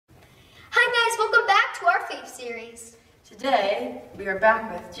series. Today, we are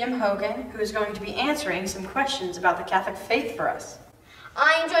back with Jim Hogan, who is going to be answering some questions about the Catholic faith for us.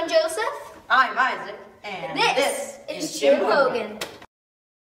 I'm John Joseph. I'm Isaac, and this is Jim Hogan.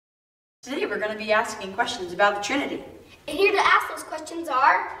 Today, we're going to be asking questions about the Trinity. And here to ask those questions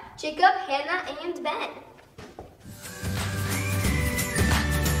are Jacob, Hannah, and Ben.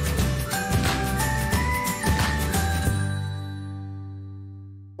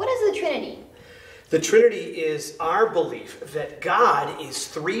 What is the Trinity? The Trinity is our belief that God is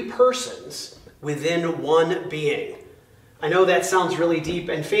three persons within one being. I know that sounds really deep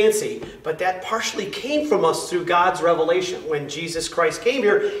and fancy, but that partially came from us through God's revelation. When Jesus Christ came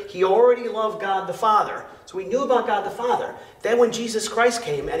here, he already loved God the Father. So we knew about God the Father. Then when Jesus Christ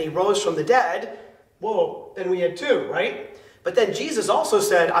came and he rose from the dead, whoa, then we had two, right? But then Jesus also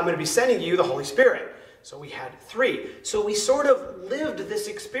said, I'm going to be sending you the Holy Spirit. So we had three. So we sort of lived this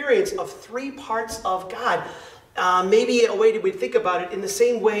experience of three parts of God. Maybe a way that we think about it in the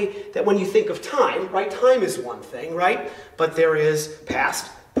same way that when you think of time, right? Time is one thing, right? But there is past,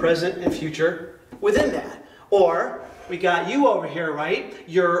 present, and future within that. Or we got you over here, right?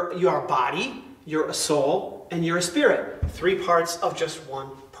 You're a body, you're a soul, and you're a spirit. Three parts of just one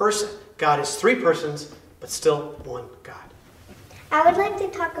person. God is three persons, but still one God. I would like to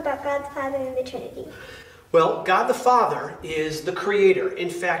talk about God the Father and the Trinity. Well, God the Father is the Creator. In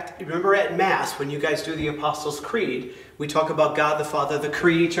fact, remember at Mass, when you guys do the Apostles' Creed, we talk about God the Father, the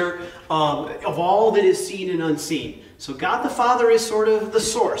Creator of all that is seen and unseen. So God the Father is sort of the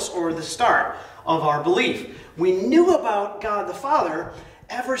source or the start of our belief. We knew about God the Father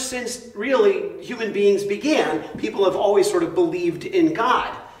ever since really human beings began. People have always sort of believed in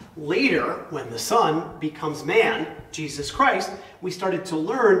God. Later, when the Son becomes man, Jesus Christ, we started to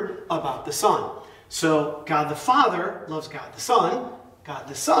learn about the Son. So God the Father loves God the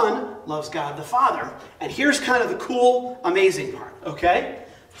Son loves God the Father. And here's kind of the cool, amazing part, okay?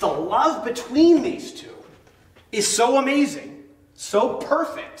 The love between these two is so amazing, so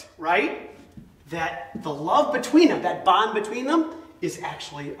perfect, right? That the love between them, that bond between them, is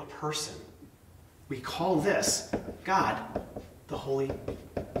actually a person. We call this God, the Holy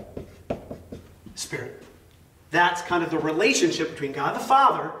Spirit. That's kind of the relationship between God the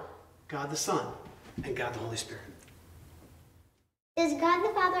Father, God the Son, and God the Holy Spirit. Is God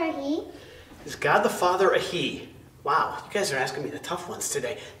the Father a He? Is God the Father a He? Wow, you guys are asking me the tough ones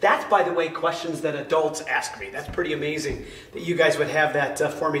today. That's, by the way, questions that adults ask me. That's pretty amazing that you guys would have that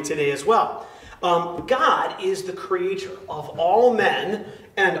for me today as well. God is the creator of all men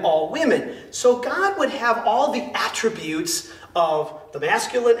and all women. So God would have all the attributes of the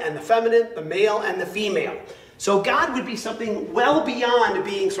masculine and the feminine, the male and the female. So God would be something well beyond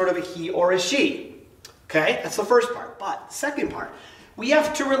being sort of a he or a she. Okay, that's the first part. But the second part, we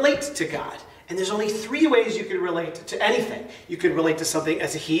have to relate to God. And there's only three ways you can relate to anything. You could relate to something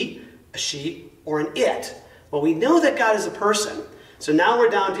as a he, a she, or an it. Well, we know that God is a person. So now we're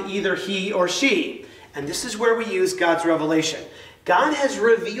down to either he or she. And this is where we use God's revelation. God has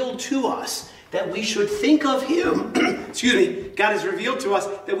revealed to us that we should think of him, God has revealed to us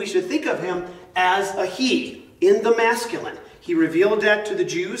that we should think of him as a he, in the masculine. He revealed that to the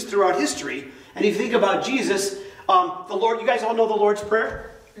Jews throughout history. And if you think about Jesus, the Lord, you guys all know the Lord's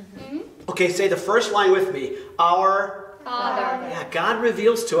Prayer? Mm-hmm. Okay, say the first line with me. Our Father. Yeah, God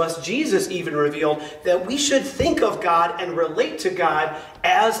reveals to us, Jesus even revealed, that we should think of God and relate to God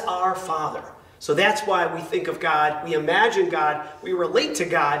as our Father. So that's why we think of God, we imagine God, we relate to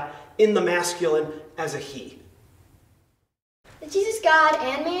God in the masculine as a he. Is Jesus God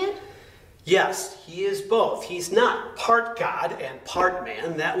and man? Yes, he is both. He's not part God and part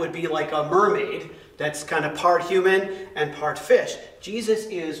man. That would be like a mermaid. That's kind of part human and part fish. Jesus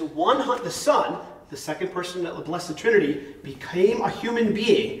is the Son, the second person of the Blessed Trinity, became a human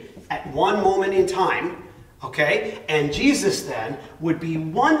being at one moment in time. Okay? And Jesus then would be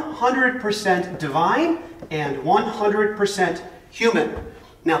 100% divine and 100% human.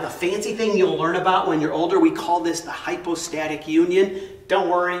 Now, the fancy thing you'll learn about when you're older, we call this the hypostatic union. Don't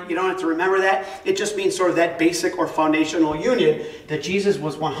worry, you don't have to remember that. It just means sort of that basic or foundational union that Jesus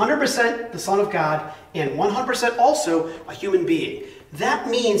was 100% the Son of God and 100% also a human being. That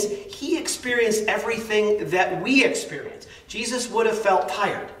means he experienced everything that we experience. Jesus would have felt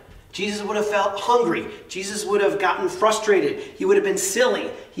tired. Jesus would have felt hungry. Jesus would have gotten frustrated. He would have been silly.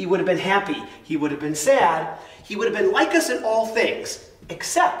 He would have been happy. He would have been sad. He would have been like us in all things,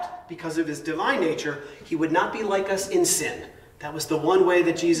 except because of his divine nature, he would not be like us in sin. That was the one way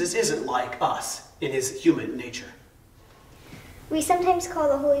that Jesus isn't like us in his human nature. We sometimes call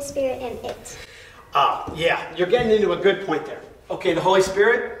the Holy Spirit an it. Yeah, you're getting into a good point there. Okay, the Holy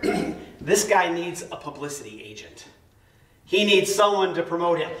Spirit, This guy needs a publicity agent. He needs someone to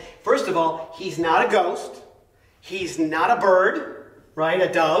promote him. First of all, he's not a ghost. He's not a bird, right?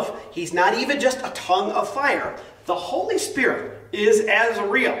 A dove. He's not even just a tongue of fire. The Holy Spirit is as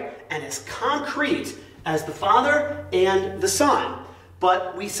real and as concrete as the Father and the Son.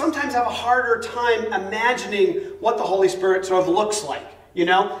 But we sometimes have a harder time imagining what the Holy Spirit sort of looks like. You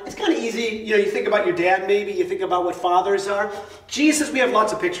know, it's kind of easy. You know, you think about your dad maybe, you think about what fathers are. Jesus, we have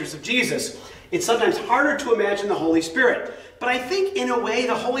lots of pictures of Jesus. It's sometimes harder to imagine the Holy Spirit. But I think in a way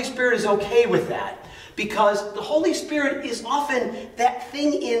the Holy Spirit is okay with that. Because the Holy Spirit is often that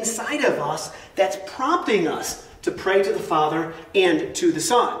thing inside of us that's prompting us to pray to the Father and to the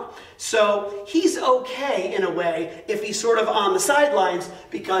Son. So he's okay in a way if he's sort of on the sidelines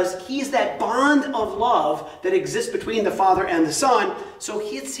because he's that bond of love that exists between the Father and the Son. So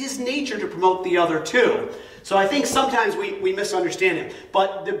it's his nature to promote the other two. So I think sometimes we misunderstand him.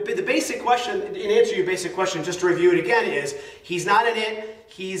 But the basic question, in answer to your basic question, just to review it again, is he's not an it,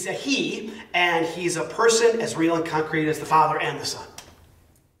 he's a he, and he's a person as real and concrete as the Father and the Son.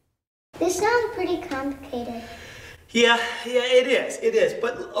 This sounds pretty complicated. Yeah, it is.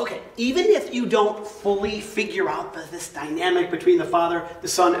 But, okay, even if you don't fully figure out this dynamic between the Father, the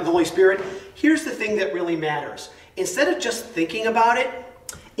Son, and the Holy Spirit, here's the thing that really matters. Instead of just thinking about it,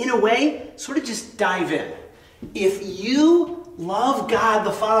 in a way, sort of just dive in. If you love God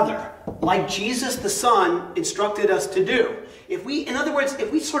the Father, like Jesus the Son instructed us to do, in other words, if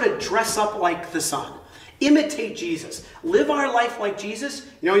we sort of dress up like the Son, imitate Jesus, live our life like Jesus,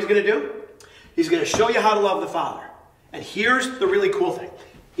 you know what he's going to do? He's going to show you how to love the Father. And here's the really cool thing.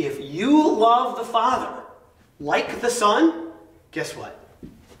 If you love the Father like the Son, guess what?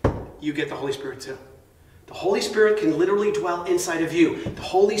 You get the Holy Spirit too. The Holy Spirit can literally dwell inside of you. The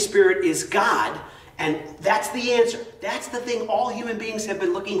Holy Spirit is God, and that's the answer. That's the thing all human beings have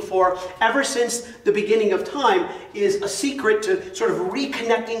been looking for ever since the beginning of time, is a secret to sort of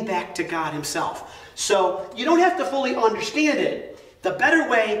reconnecting back to God himself. So you don't have to fully understand it. The better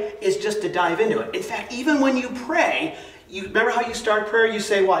way is just to dive into it. In fact, even when you pray, you remember how you start prayer? You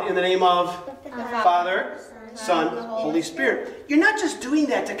say what? In the name of Father, Son, Holy Spirit. You're not just doing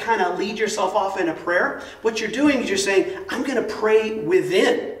that to kind of lead yourself off in a prayer. What you're doing is you're saying, I'm going to pray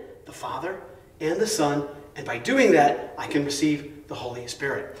within the Father and the Son, and by doing that, I can receive the Holy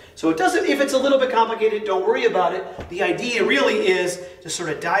Spirit. So if it's a little bit complicated, don't worry about it. The idea really is to sort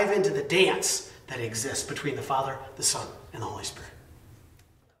of dive into the dance that exists between the Father, the Son, and the Holy Spirit.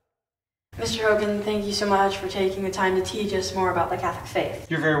 Mr. Hogan, thank you so much for taking the time to teach us more about the Catholic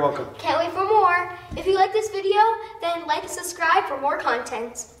faith. You're very welcome. Can't wait for more. If you like this video, then like and subscribe for more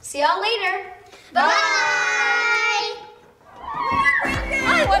content. See y'all later. Bye!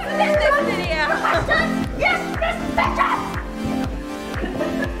 I wasn't in this video!